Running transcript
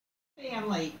I'm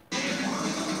late.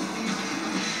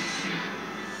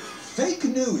 Fake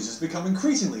news has become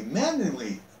increasingly,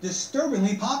 maddeningly,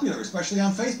 disturbingly popular, especially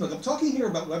on Facebook. I'm talking here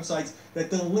about websites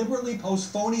that deliberately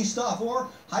post phony stuff or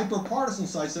hyper-partisan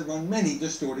sites that run many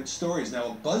distorted stories. Now,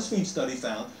 a BuzzFeed study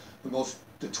found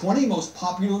the 20 most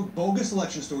popular bogus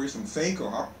election stories from fake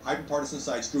or hyper-partisan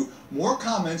sites drew more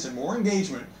comments and more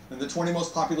engagement than the 20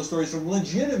 most popular stories from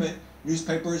legitimate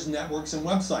newspapers, networks, and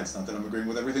websites. Not that I'm agreeing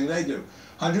with everything they do.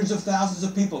 Hundreds of thousands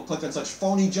of people clicked on such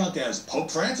phony junk as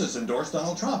Pope Francis endorsed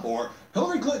Donald Trump or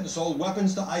Hillary Clinton sold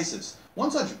weapons to ISIS.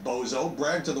 One such bozo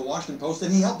bragged to the Washington Post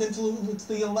that he helped influence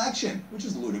the election, which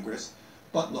is ludicrous.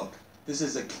 But look, this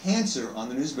is a cancer on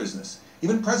the news business.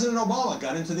 Even President Obama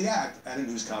got into the act at a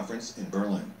news conference in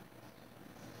Berlin.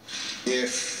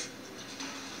 If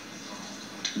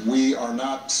we are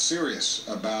not serious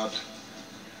about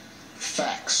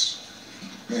facts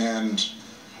and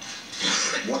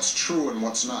what's true and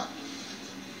what's not,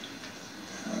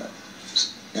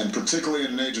 and particularly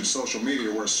in an age of social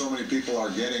media where so many people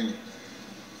are getting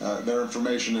their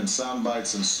information in sound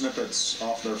bites and snippets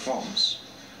off their phones,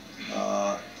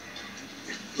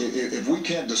 if we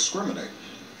can't discriminate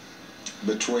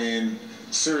between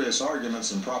serious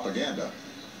arguments and propaganda,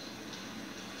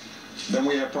 then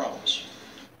we have problems.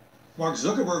 Mark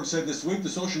Zuckerberg said this week the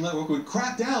social network would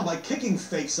crack down by kicking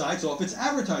fake sites off its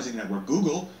advertising network.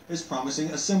 Google is promising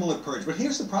a similar purge. But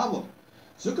here's the problem.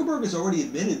 Zuckerberg has already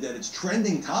admitted that its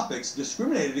trending topics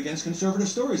discriminated against conservative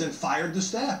stories and fired the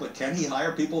staff. But can he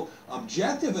hire people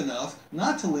objective enough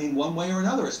not to lean one way or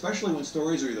another, especially when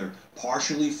stories are either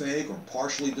partially fake or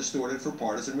partially distorted for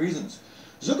partisan reasons?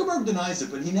 Zuckerberg denies it,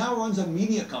 but he now runs a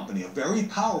media company, a very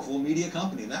powerful media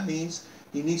company, and that means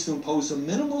he needs to impose some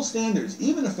minimal standards,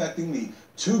 even affecting the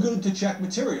too-good-to-check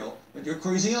material that your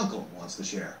crazy uncle wants to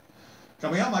share.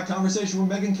 Coming up, my conversation with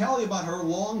Megyn Kelly about her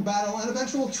long battle and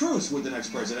eventual truce with the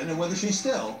next president and whether she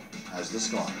still has the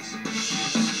scars.